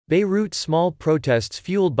Beirut. Small protests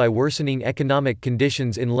fueled by worsening economic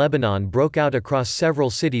conditions in Lebanon broke out across several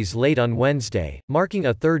cities late on Wednesday, marking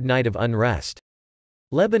a third night of unrest.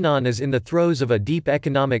 Lebanon is in the throes of a deep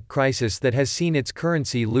economic crisis that has seen its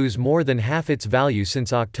currency lose more than half its value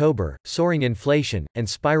since October, soaring inflation, and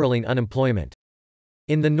spiraling unemployment.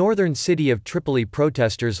 In the northern city of Tripoli,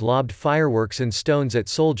 protesters lobbed fireworks and stones at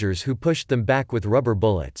soldiers who pushed them back with rubber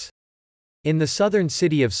bullets. In the southern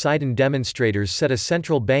city of Sidon, demonstrators set a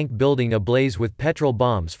central bank building ablaze with petrol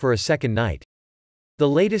bombs for a second night. The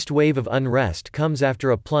latest wave of unrest comes after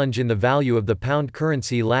a plunge in the value of the pound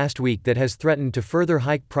currency last week that has threatened to further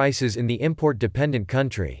hike prices in the import-dependent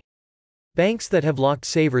country. Banks that have locked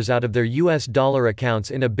savers out of their US dollar accounts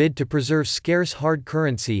in a bid to preserve scarce hard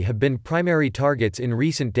currency have been primary targets in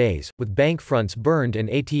recent days, with bank fronts burned and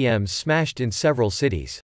ATMs smashed in several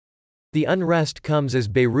cities. The unrest comes as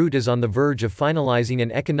Beirut is on the verge of finalizing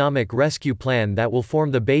an economic rescue plan that will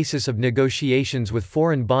form the basis of negotiations with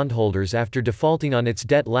foreign bondholders after defaulting on its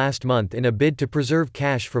debt last month in a bid to preserve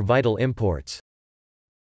cash for vital imports.